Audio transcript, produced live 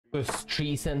This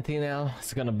tree Sentinel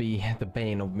is gonna be the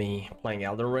bane of me playing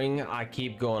Elden Ring. I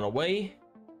keep going away,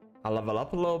 I level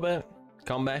up a little bit,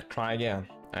 come back, try again,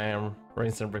 and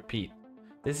rinse and repeat.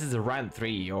 This is round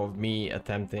 3 of me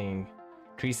attempting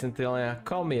tree Sentinel.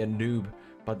 Call me a noob,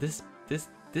 but this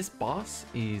boss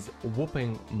is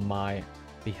whooping my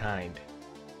behind.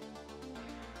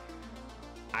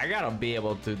 I gotta be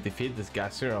able to defeat this guy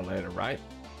sooner or later, right?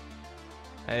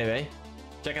 Anyway,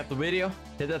 check out the video,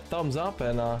 hit that thumbs up,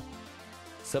 and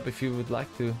sub if you would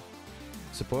like to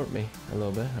support me a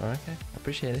little bit. Alright, okay, I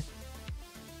appreciate it.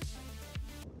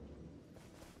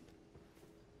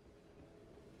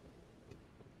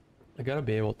 I gotta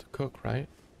be able to cook, right?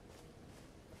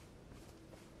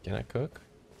 Can I cook?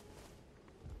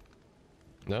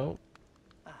 No.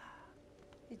 Ah,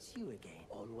 it's you again.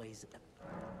 Always.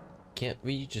 Can't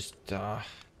we just look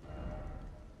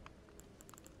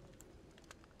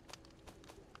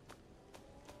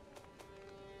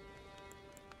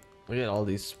at all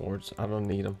these swords. I don't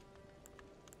need them.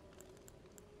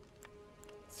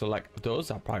 So like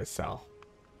those I'll probably sell,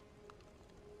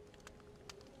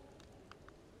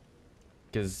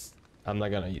 because I'm not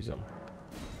gonna use them.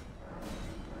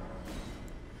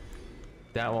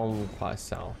 That one will probably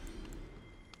sell.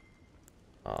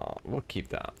 We'll keep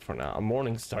that for now.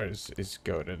 Morning Star is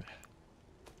goated.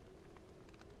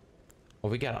 Oh,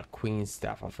 we got a queen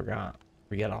staff. I forgot.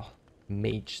 We got a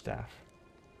mage staff.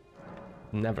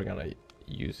 Never gonna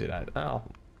use it at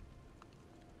all.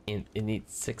 It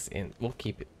needs 6 in. We'll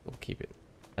keep it. We'll keep it.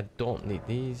 I don't need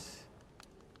these.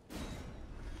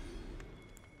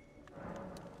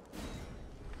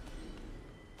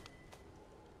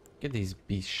 Get these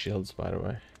beast shields, by the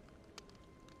way.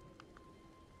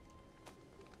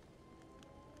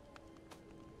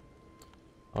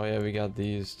 Oh yeah, we got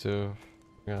these too.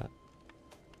 Yeah.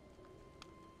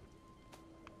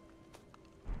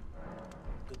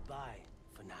 Goodbye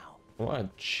for now. I wanna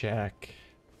check.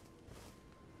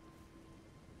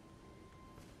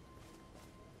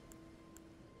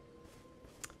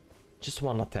 Just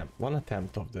one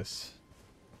attempt of this.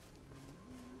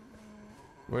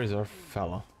 Where's our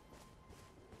fella?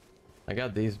 I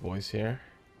got these boys here.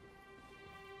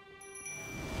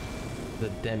 The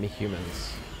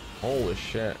demi-humans. Holy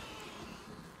shit.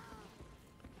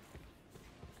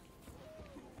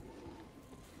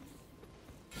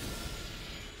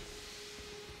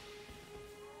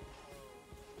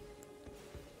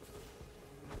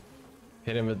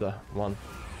 Hit him with the one.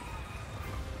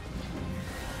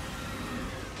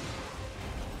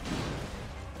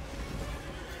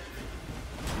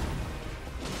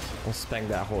 I'll spank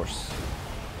that horse.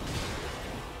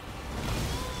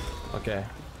 Okay.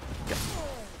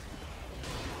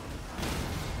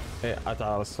 Hey, I thought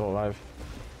I was still alive.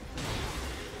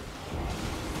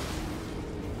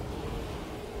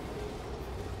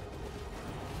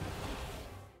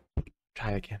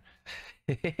 Try again.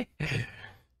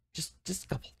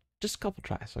 just a couple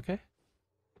tries, okay?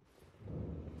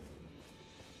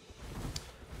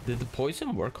 Did the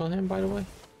poison work on him, by the way?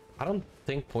 I don't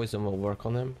think poison will work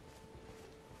on him.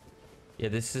 Yeah,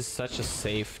 this is such a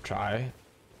safe try,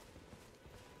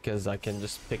 because I can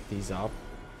just pick these up.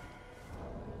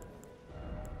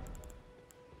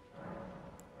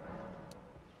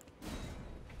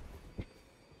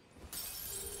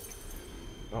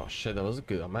 Oh shit, that was a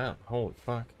good amount. Holy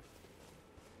fuck.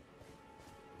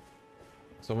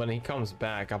 So when he comes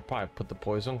back, I'll probably put the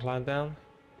poison clan down.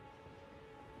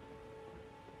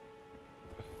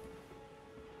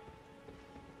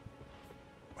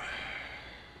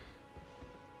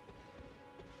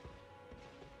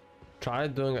 Try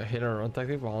doing a hit and run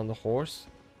tactic while on the horse.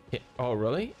 Oh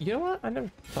really? You know what? I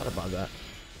never thought about that.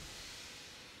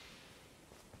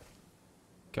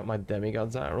 Got my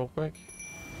demigods out real quick.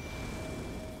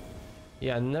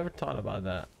 Yeah, I never thought about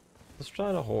that. Let's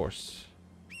try the horse.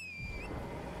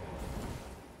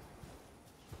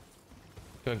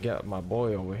 Gotta get my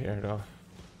boy over here though.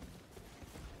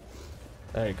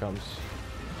 There he comes.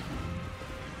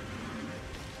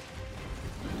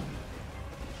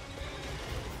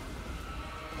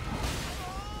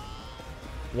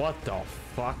 What the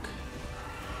fuck?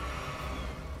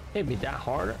 Hit me that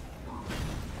hard?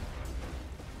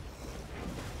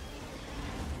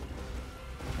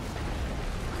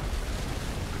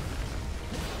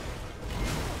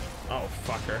 Oh,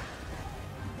 fucker.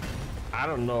 I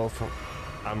don't know if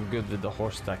I'm good with the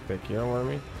horse tactic, you know what I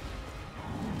mean?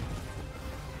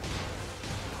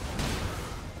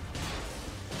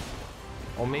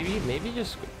 Or maybe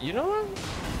just, you know what?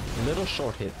 Little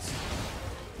short hits.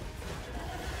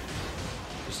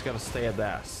 Just gotta stay at the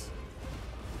ass.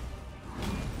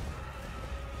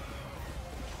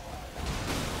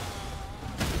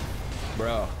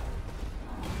 Bro.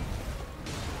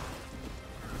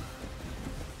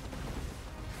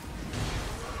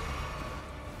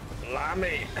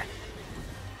 Lammy.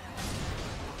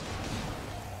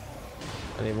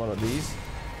 I need one of these.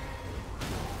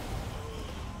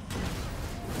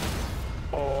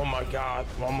 Oh my god,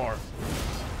 one more.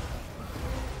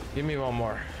 Give me one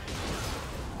more.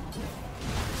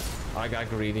 I got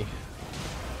greedy.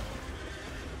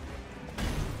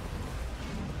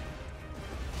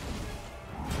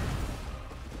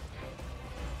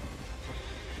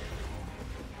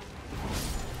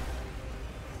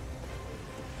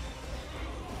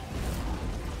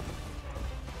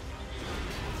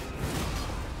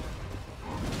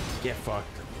 Get fucked.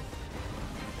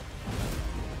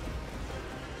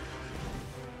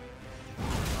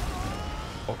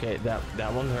 Okay,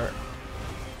 that one hurt.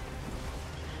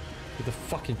 The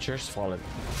fucking chair's falling.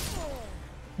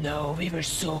 No, we were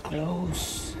so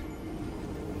close.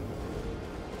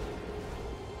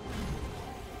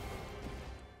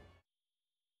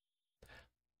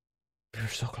 We were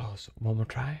so close. One more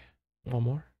try. One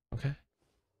more. Okay.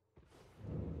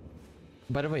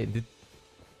 By the way,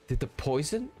 did the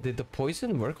poison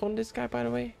work on this guy, by the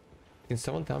way? Can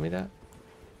someone tell me that?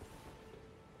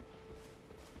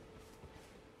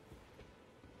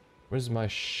 Where's my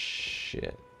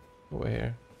shit? Over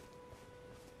here.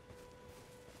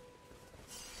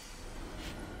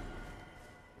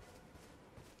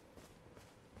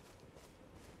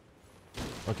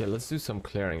 Okay, let's do some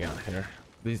clearing out here.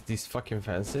 These fucking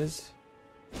fences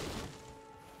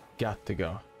got to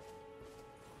go.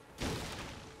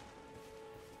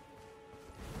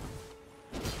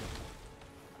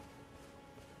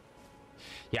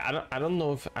 Yeah, I don't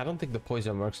know if I don't think the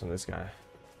poison works on this guy.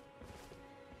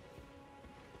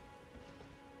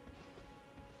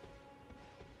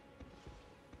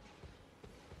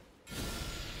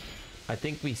 I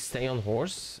think we stay on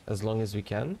horse as long as we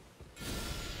can.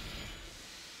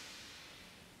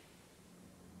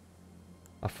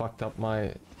 I fucked up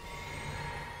my...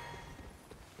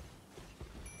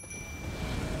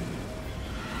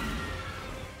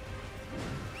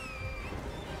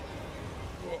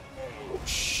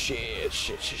 Shit.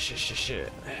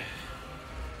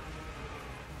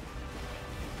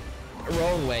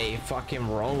 Wrong way, fucking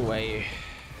wrong way.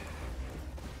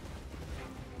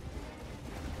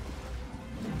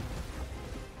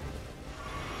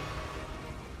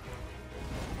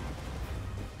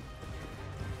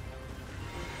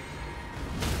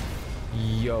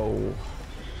 Yo.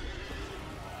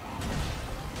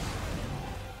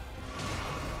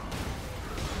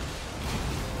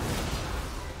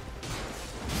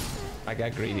 I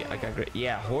got greedy.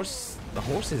 Yeah, the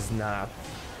horse is not...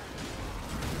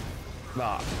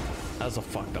 Ah, that was a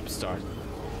fucked up start.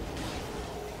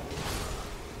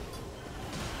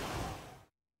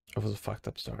 It was a fucked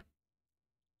up start.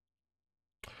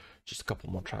 Just a couple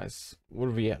more tries. What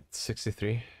are we at?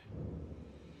 63?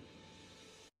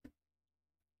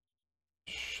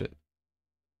 Shit.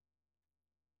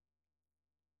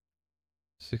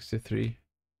 63.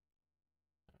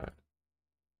 Alright.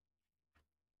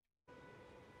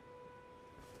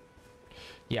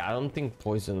 Yeah, I don't think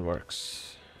poison works.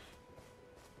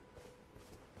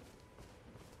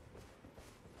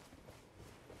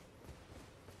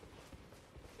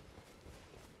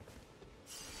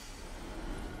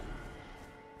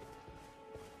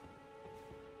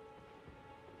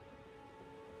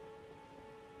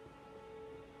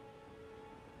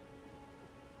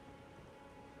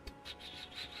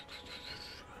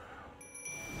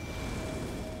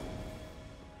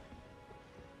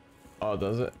 Oh,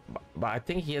 does it? But I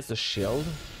think he has a shield.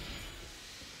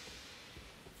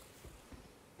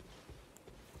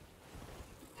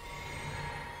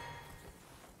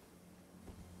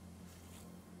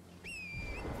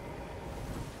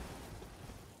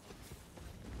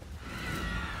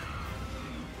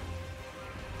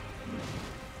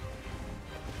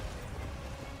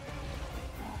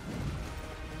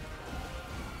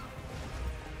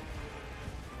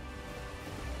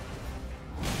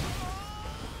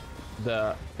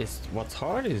 What's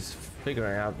hard is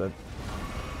figuring out the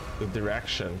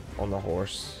direction on the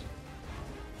horse,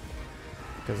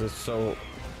 because it's so...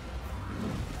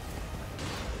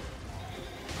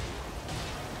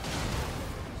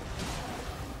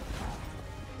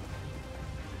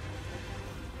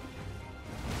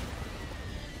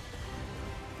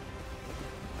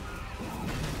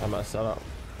 I messed that up.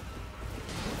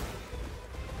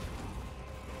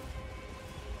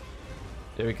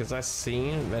 Yeah, because I've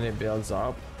seen when it builds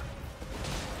up.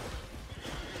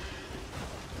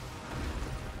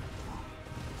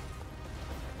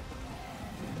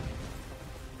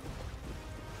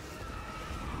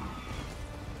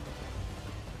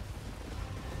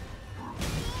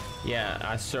 Yeah,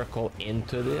 I circled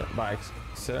into it by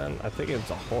accident. I think it's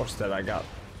a horse that I got.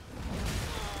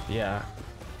 Yeah.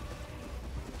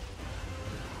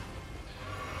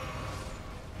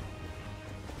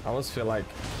 I almost feel like...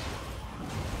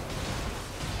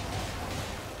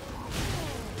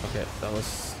 Okay, that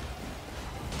was...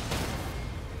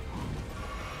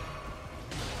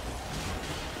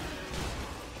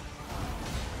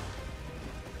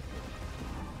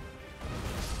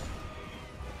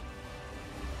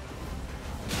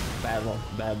 Bad one,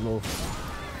 bad move.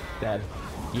 Dead.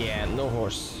 Yeah, no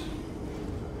horse.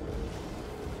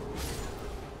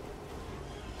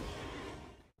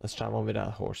 Let's try one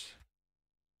without horse.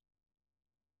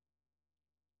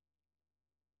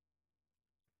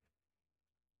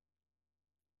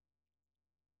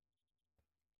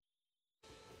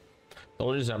 The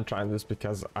only reason I'm trying this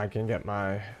because I can get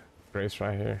my grace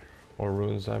right here. Or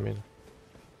runes, I mean.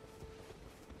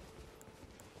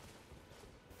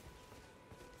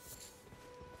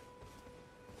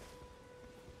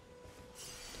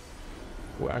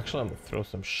 Well, actually, I'm gonna throw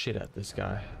some shit at this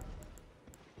guy.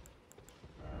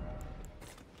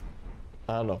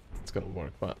 I don't know if it's gonna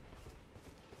work, but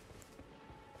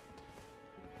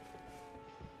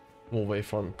we'll wait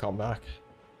for him to come back.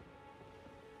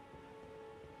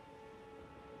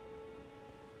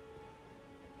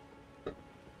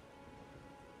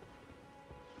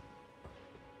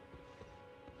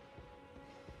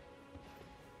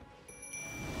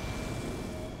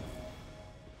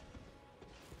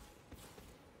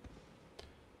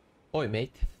 Oi,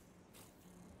 mate.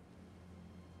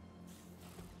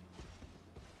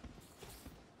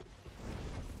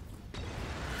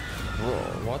 Bro,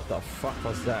 what the fuck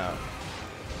was that?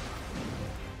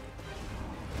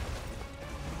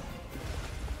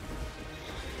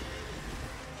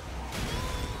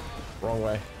 Wrong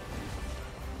way.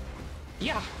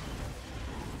 Yeah.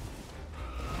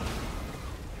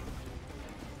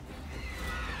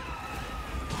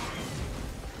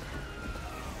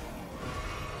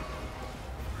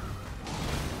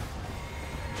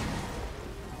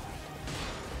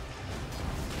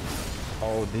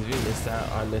 Oh, did we miss that?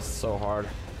 I missed so hard.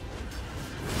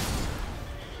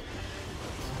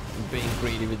 Being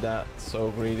greedy with that,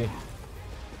 so greedy.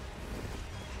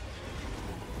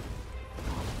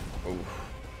 Oof.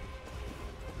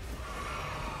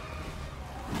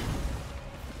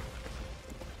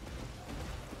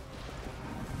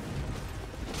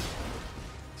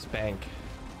 Spank.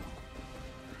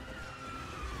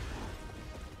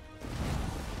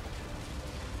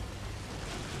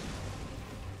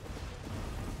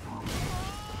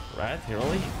 Right? You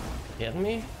really getting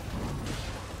me?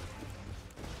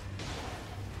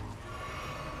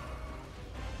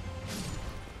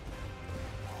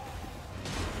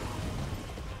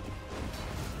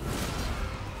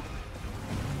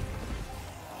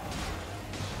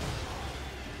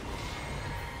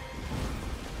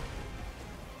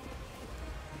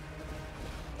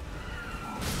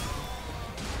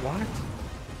 What?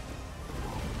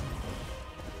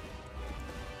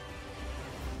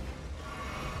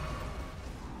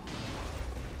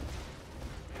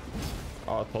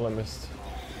 Oh, I totally missed.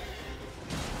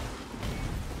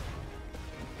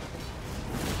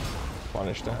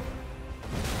 Punish that.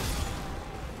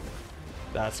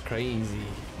 That's crazy.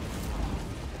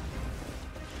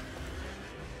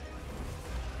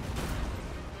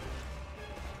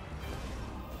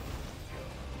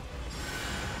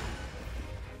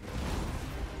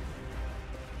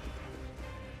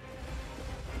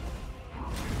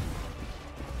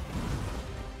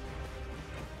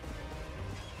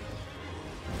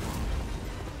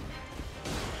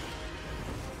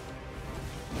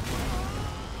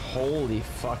 Holy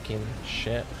fucking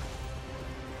shit.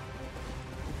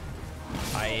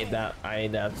 I ate that.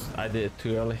 I did it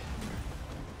too early.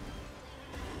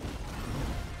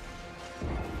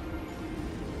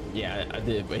 Yeah, I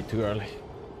did it way too early.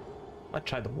 I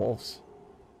tried the wolves.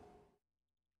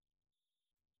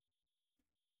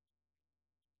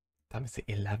 Time is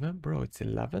 11, bro. It's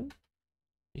 11.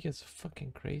 You guys are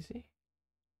fucking crazy.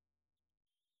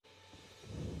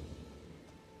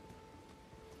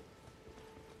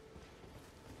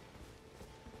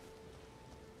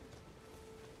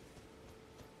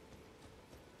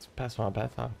 It's past my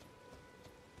bedtime.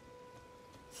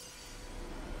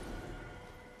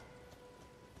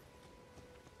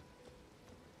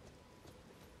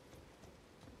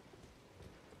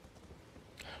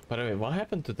 By the way, what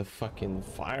happened to the fucking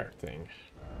fire thing?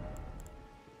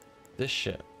 This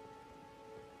shit.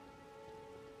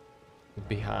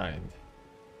 Behind.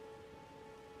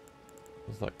 I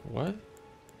was like, what?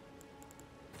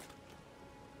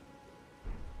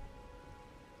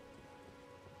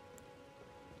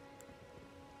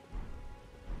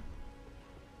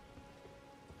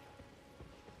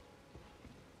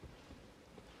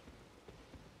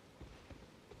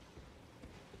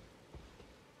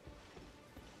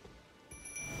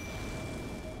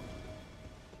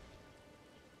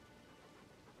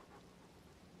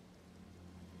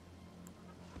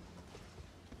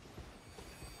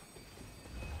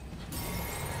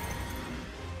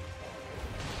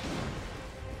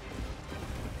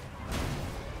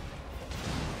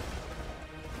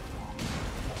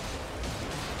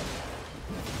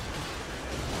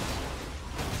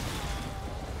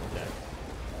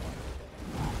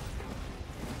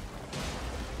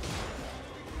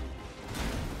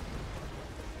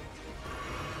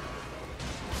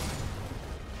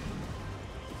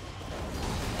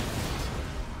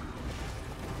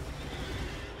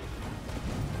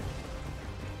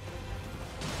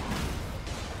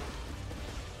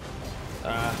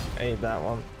 ate that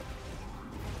one.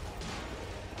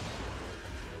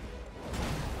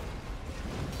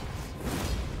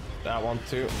 That one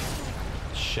too.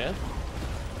 Shit.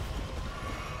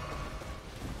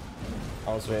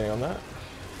 I was waiting on that.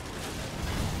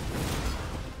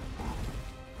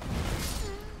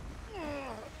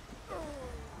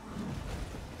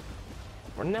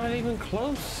 We're not even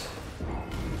close.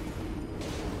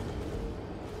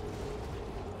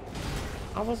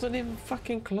 I wasn't even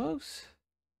fucking close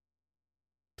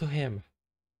to him.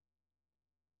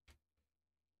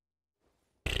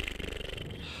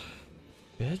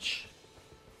 Bitch.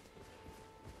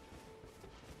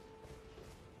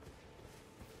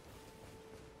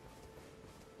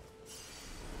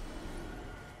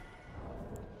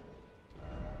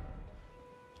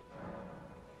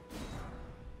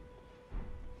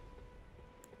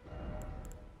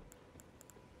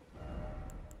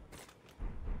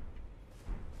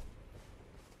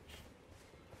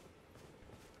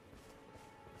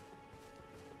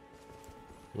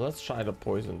 Let's try the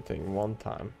poison thing one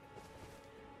time.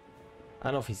 I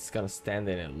don't know if he's gonna stand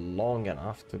in it long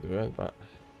enough to do it, but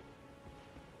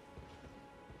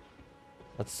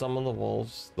let's summon the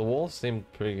wolves. The wolves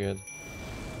seemed pretty good.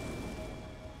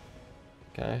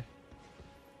 Okay.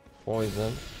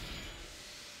 Poison.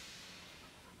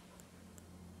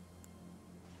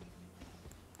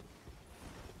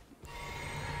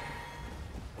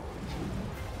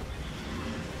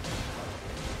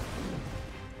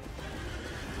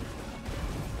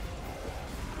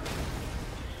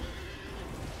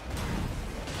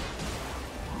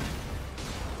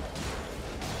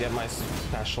 Get my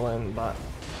special in, but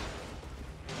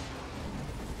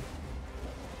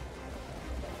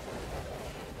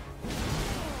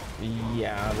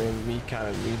yeah, I mean, we kind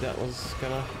of knew that was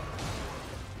gonna.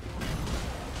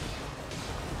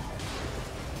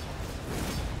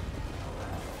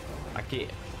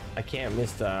 I can't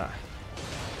miss the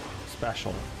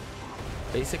special.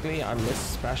 Basically, I miss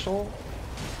special.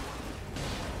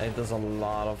 It does a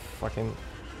lot of fucking.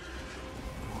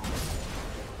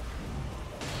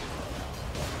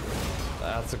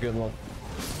 That's a good one.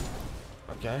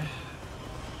 Okay.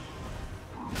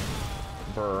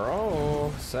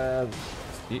 Bro said...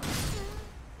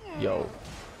 Yo.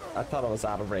 I thought I was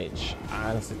out of range. I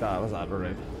honestly thought I was out of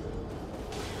range.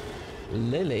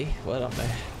 Lily, what up,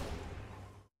 man?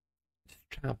 Just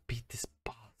trying to beat this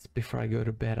boss before I go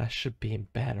to bed. I should be in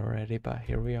bed already, but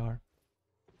here we are.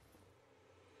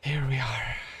 Here we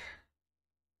are.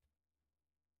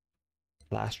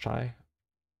 Last try.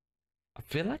 I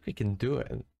feel like we can do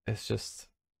it. It's just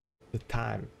the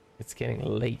time. It's getting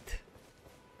late.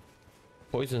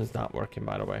 Poison's not working,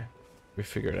 by the way. We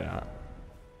figured it out.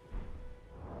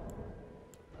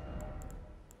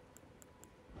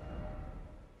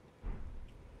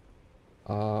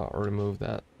 Remove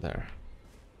that there.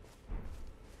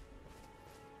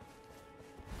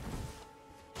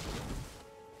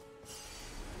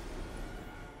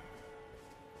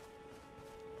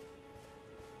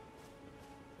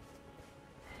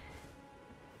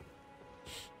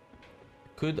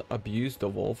 Could abuse the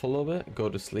wolf a little bit. Go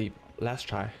to sleep. Last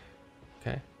try.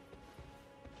 Okay.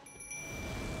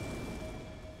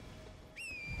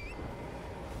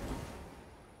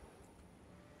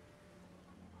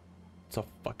 It's a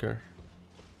fucker.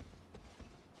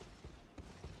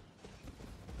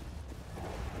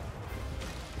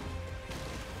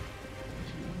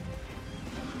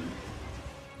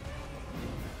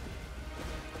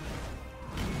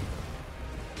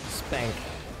 Spank.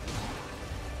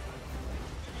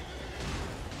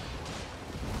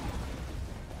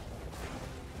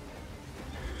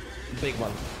 Big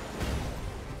one.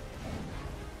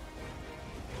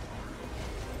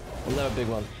 Another big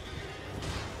one.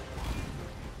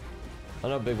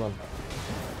 Another big one.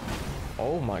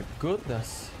 Oh my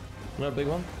goodness. Another big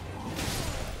one.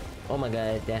 Oh my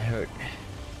god, that hurt.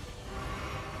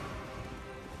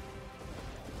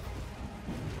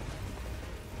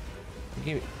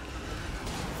 Give me.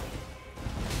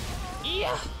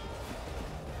 Yeah.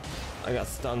 I got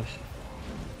stunned.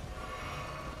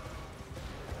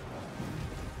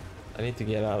 I need to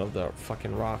get out of the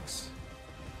fucking rocks.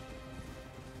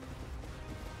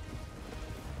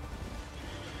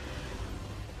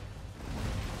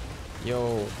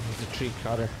 Yo, he's a tree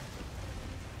cutter.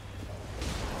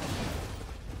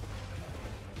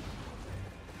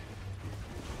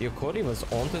 Yo, Cody was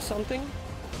onto something?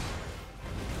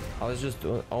 I was just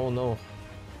doing. Oh no.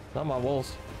 Not my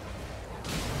walls.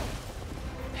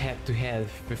 Head to head,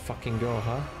 we fucking go,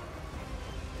 huh?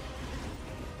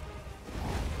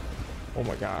 Oh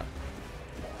my god.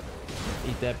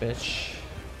 Eat that bitch.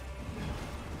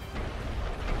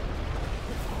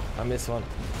 I missed one.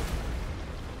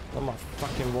 I'm a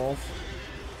fucking wolf.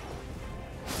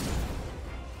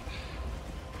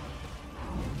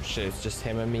 Shit, it's just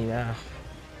him and me now.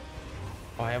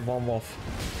 Oh, I have one wolf.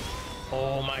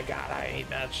 Oh my god, I hate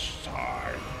that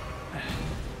shard.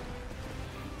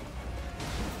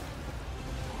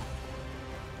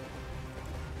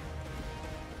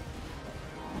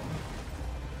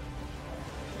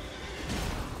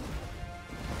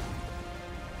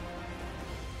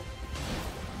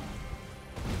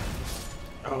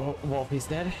 Oh, wolf is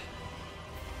dead.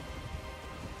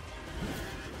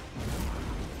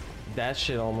 That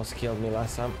shit almost killed me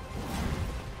last time.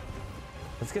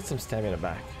 Let's get some stamina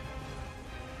back.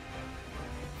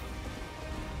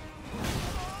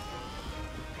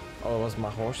 Oh, it was my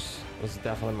horse. It was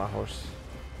definitely my horse.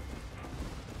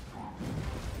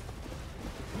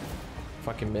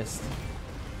 Fucking missed.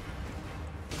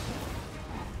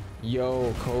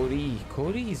 Yo, Cody.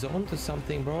 Cody's onto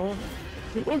something, bro.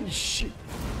 Oh shit.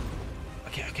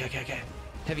 Okay.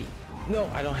 Heavy. No,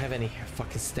 I don't have any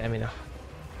fucking stamina.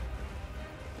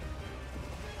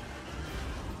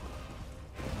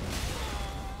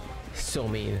 So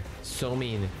mean. So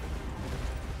mean.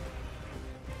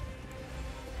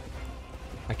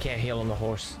 I can't heal on the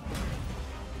horse.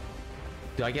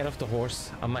 Do I get off the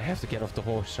horse? I might have to get off the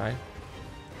horse, right?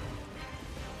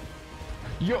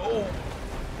 Yo!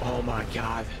 Oh my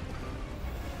god.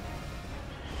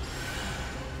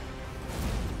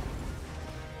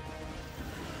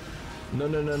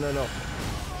 No.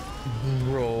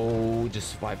 Bro,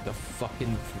 just wipe the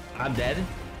fucking... I'm dead?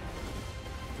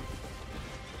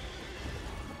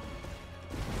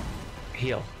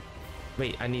 Heal.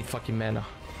 Wait, I need fucking mana.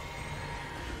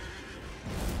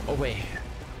 Oh, wait.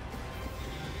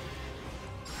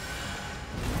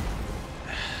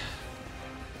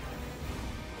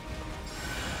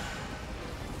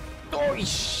 Holy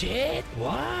shit!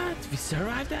 What? We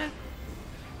survived that?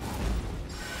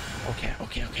 Okay.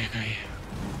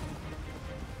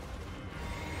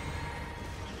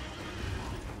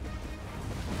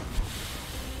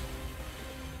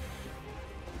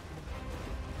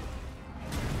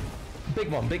 Big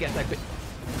one, big attack.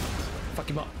 Fuck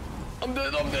him up. I'm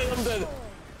dead.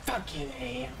 Fucking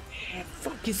hell.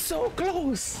 Fucking so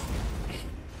close.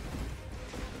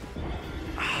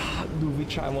 Do we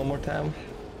try one more time?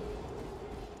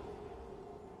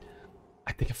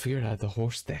 I think I figured out the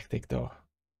horse tactic though.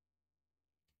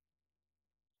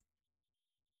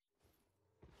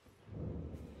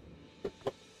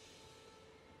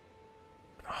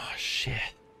 Oh shit.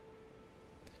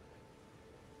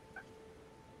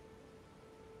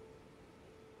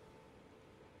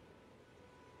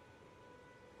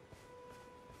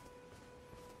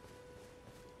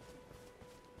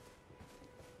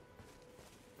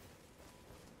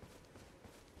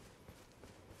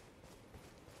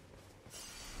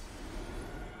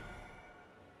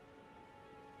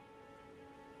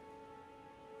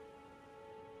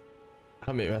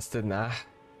 I'm invested now.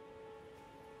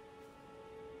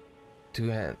 Two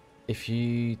hand. If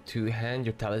you two hand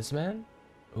your talisman.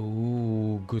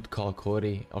 Ooh, good call,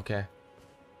 Cody. Okay.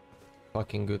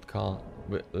 Fucking good call.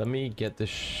 Wait, let me get this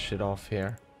shit off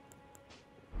here.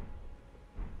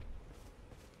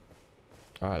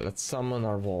 Alright, let's summon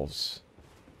our wolves.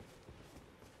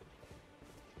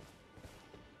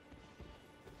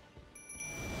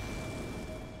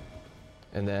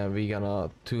 And then we're gonna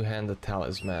two-hand the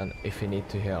talisman if you need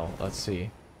to heal. Let's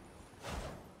see.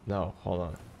 No, hold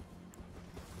on.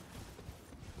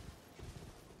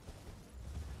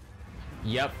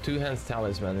 Yep, two hands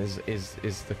talisman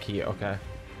is the key. Okay.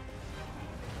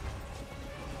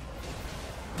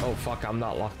 Oh fuck, I'm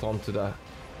not locked on to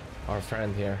our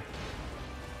friend here.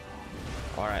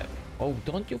 All right. Oh,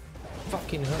 don't you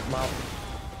fucking hurt my...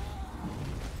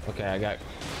 Okay, I got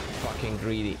fucking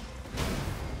greedy.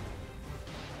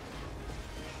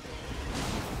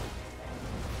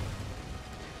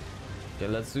 Okay,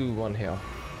 let's do one here.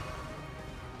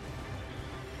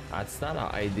 It's not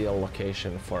an ideal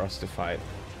location for us to fight.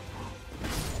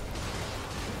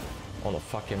 On a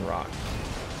fucking rock.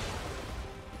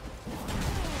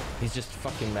 He's just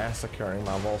fucking massacring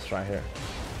my wolves right here.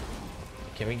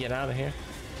 Can we get out of here?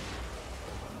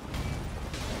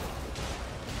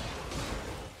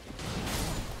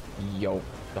 Yo,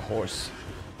 the horse.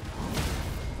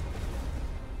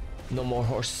 No more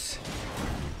horse.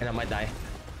 And I might die.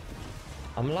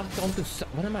 I'm locked onto...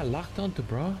 What am I locked onto,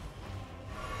 bro?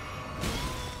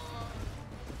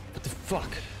 What the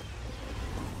fuck?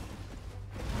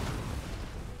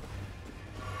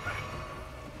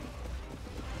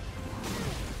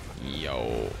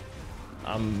 Yo.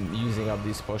 I'm using up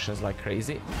these potions like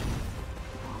crazy.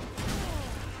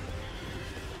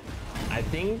 I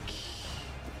think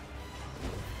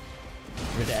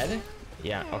You're dead?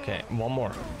 Yeah, okay. One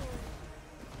more.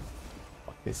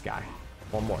 Fuck this guy.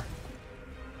 One more.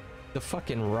 The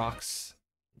fucking rocks.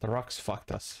 The rocks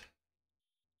fucked us.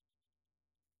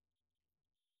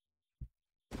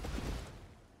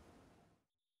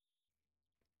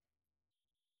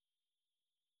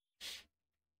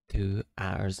 Two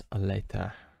hours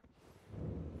later.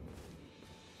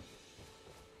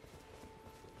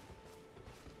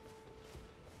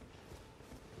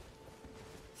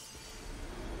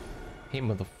 Hey,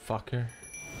 motherfucker.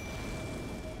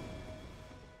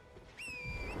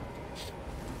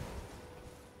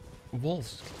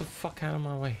 Wolves, get the fuck out of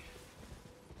my way.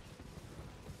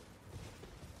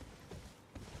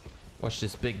 Watch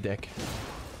this big dick.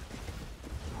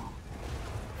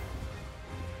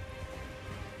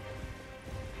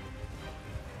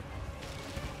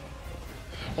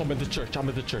 I'm in the church, I'm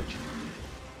in the church.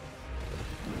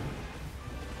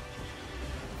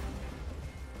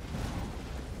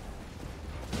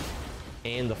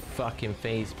 In the fucking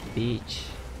face, bitch.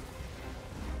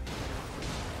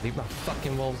 Leave my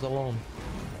fucking wolves alone.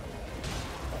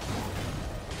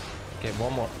 Okay,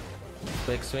 one more.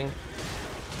 Big swing.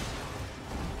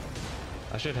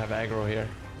 I should have aggro here.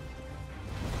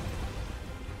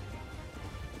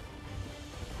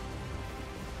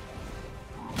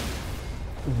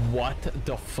 What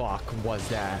the fuck was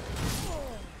that?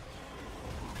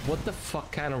 What the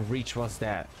fuck kind of reach was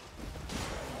that?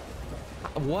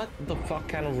 What the fuck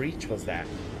kind of reach was that?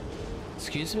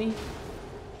 Excuse me?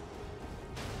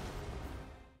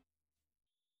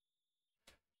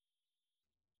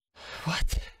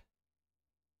 What?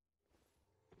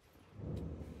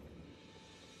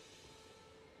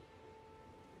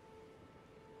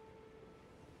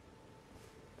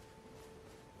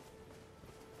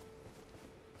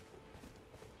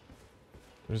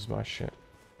 Where's my shit?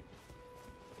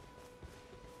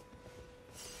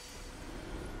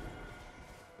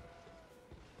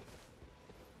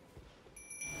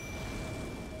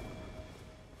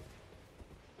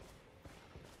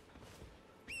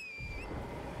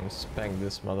 Spank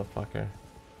this motherfucker.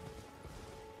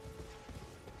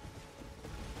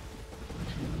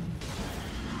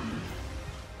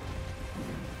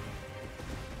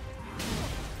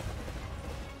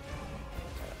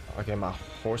 Okay, my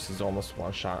horse is almost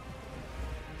one shot.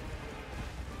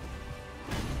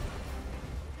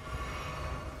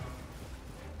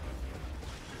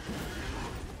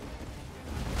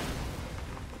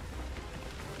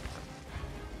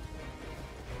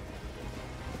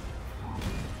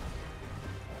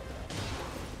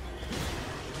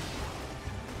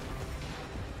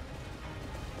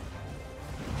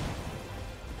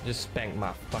 Just spank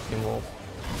my fucking wolf.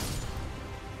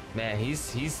 Man,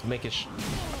 he's making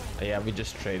yeah, we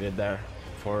just traded there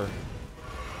for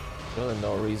really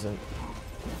no reason.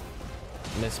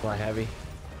 Miss my heavy.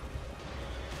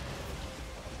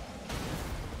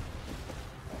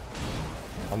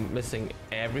 I'm missing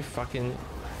every fucking...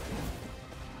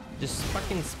 Just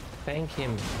fucking spank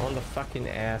him on the fucking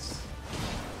ass.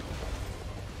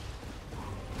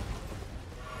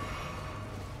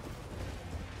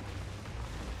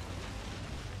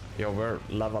 Yo, we're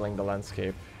leveling the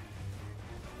landscape.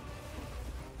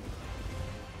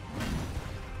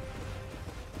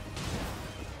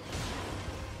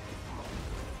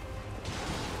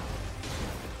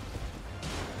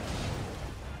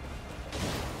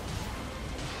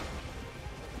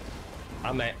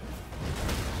 I'm at...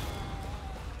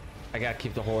 I gotta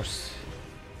keep the horse.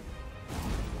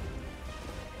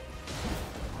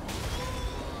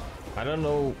 I don't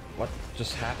know what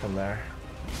just happened there.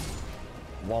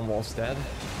 One wolf's dead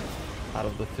out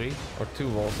of the three, or two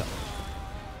wolves.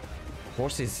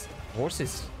 Horse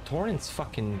is Torrent's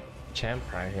fucking champ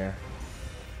right here.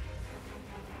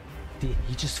 Did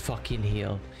he just fucking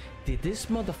heal? Did this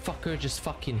motherfucker just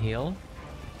fucking heal?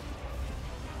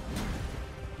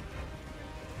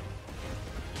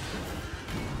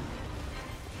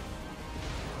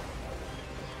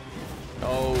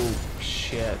 Oh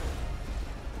shit.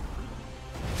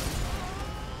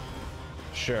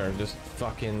 Sure, just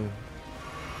fucking...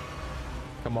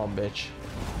 Come on, bitch.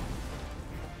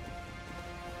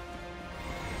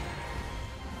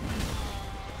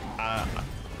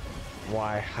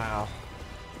 Why? How?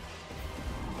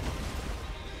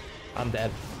 I'm dead.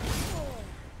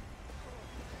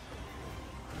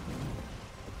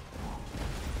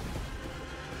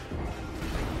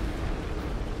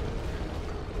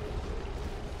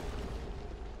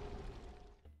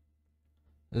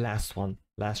 Last one.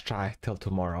 Last try till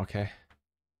tomorrow, okay?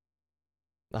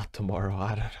 Not tomorrow,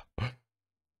 I don't know.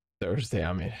 Thursday,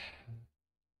 I mean.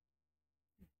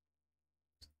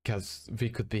 Because we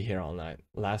could be here all night.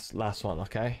 Last one,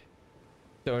 okay?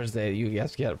 Thursday, you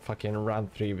guys get fucking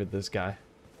round 3 with this guy.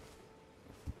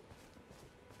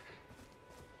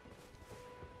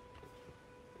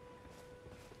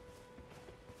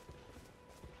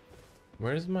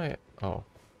 Where's my... Oh,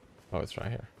 it's right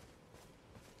here.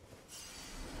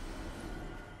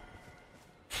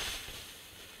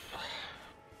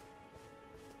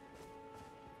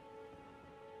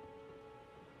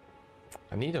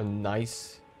 I need a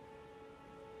nice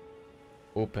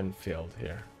open field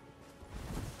here.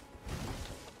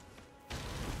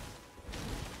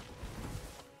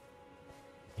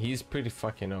 He's pretty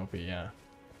fucking OP, yeah.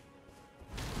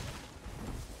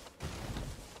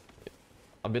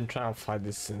 I've been trying to fight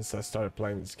this since I started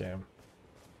playing this game.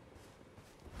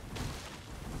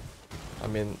 I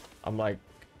mean, I'm like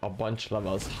a bunch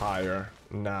levels higher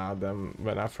now than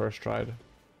when I first tried.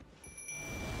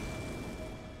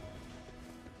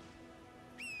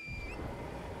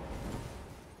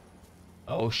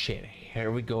 Oh shit,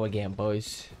 here we go again,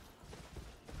 boys.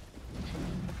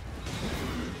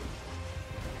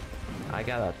 I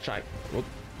gotta try. Whoop.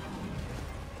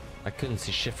 I couldn't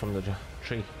see shit from the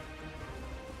tree.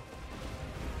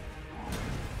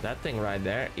 That thing right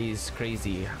there is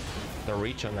crazy. The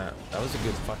reach on that. That was a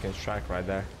good fucking strike right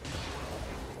there.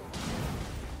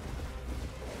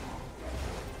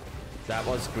 That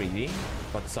was greedy,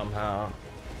 but somehow...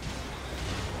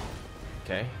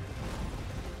 Okay.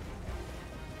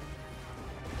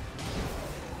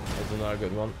 That's another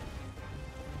good one.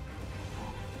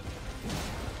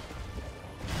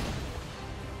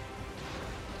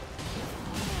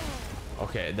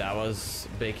 Okay, that was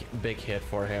big hit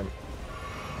for him.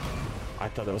 I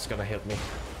thought it was gonna hit me.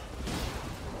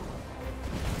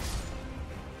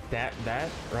 That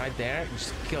right there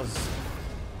just kills.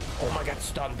 Oh my god,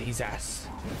 stunned his ass.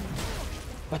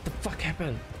 What the fuck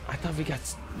happened? I thought we got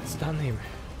stunned him.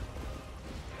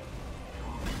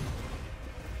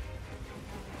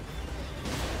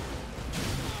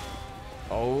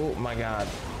 Oh my god.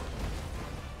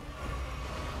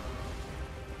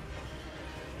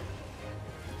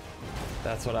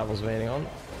 That's what I was waiting on.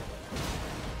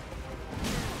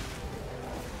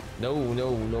 No,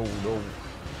 no, no, no.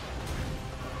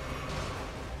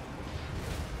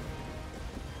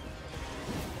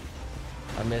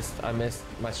 I missed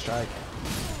my strike.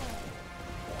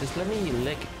 Just let me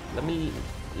lick, let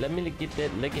me get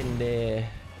that lick in the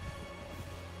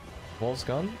wolf's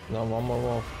gun. No, one more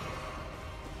wolf.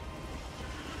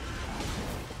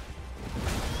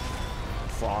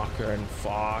 Fucking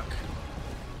fuck.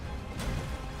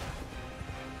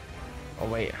 Oh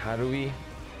wait, how do we?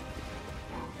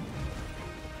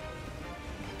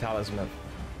 Talisman.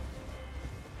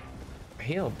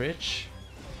 Heal, bitch.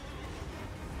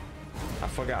 I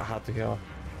forgot how to heal.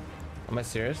 Am I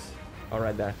serious? Oh,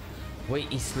 right there. Wait,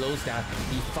 he slows down.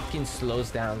 He fucking slows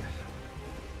down.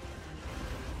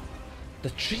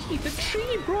 The tree,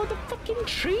 bro, the fucking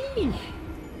tree.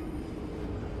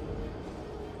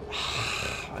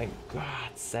 Oh my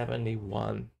god,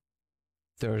 71.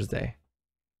 Thursday,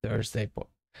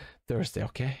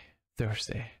 okay?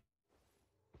 Thursday.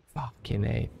 Fucking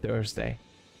A, Thursday.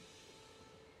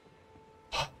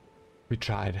 We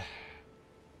tried.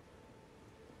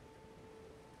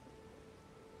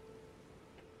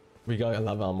 We got a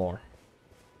level more.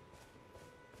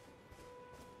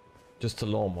 Just a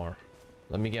little more.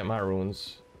 Let me get my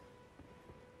runes.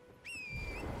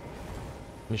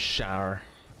 Let me shower.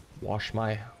 Wash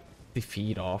my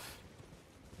defeat off.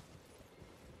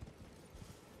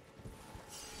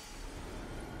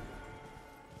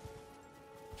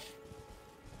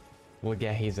 We'll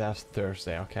get his ass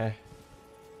Thursday, okay?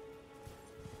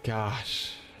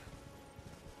 Gosh.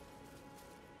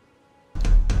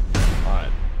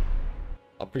 Alright.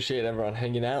 Appreciate everyone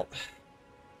hanging out.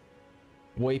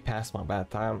 Way past my bad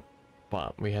time,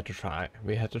 but we had to try.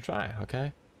 We had to try,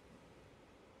 okay?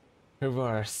 Here we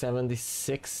are,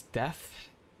 76 death.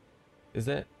 Is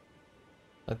it?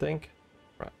 I think.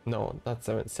 Right. No, not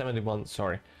 71,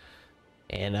 sorry.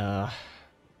 And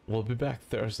we'll be back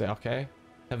Thursday, okay?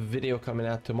 Have a video coming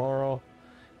out tomorrow.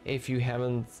 If you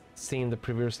haven't seen the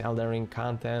previous Elden Ring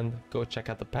content, go check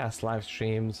out the past live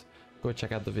streams. Go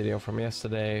check out the video from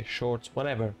yesterday, shorts,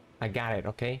 whatever. I got it,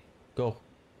 okay? Go.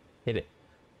 Hit it.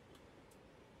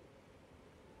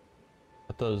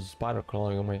 I thought it was a spider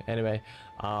crawling on me. Anyway,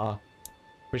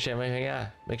 appreciate everything.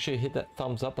 Yeah, make sure you hit that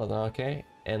thumbs up button, okay?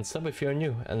 And sub if you're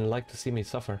new and like to see me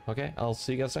suffer, okay? I'll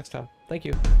see you guys next time. Thank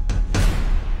you.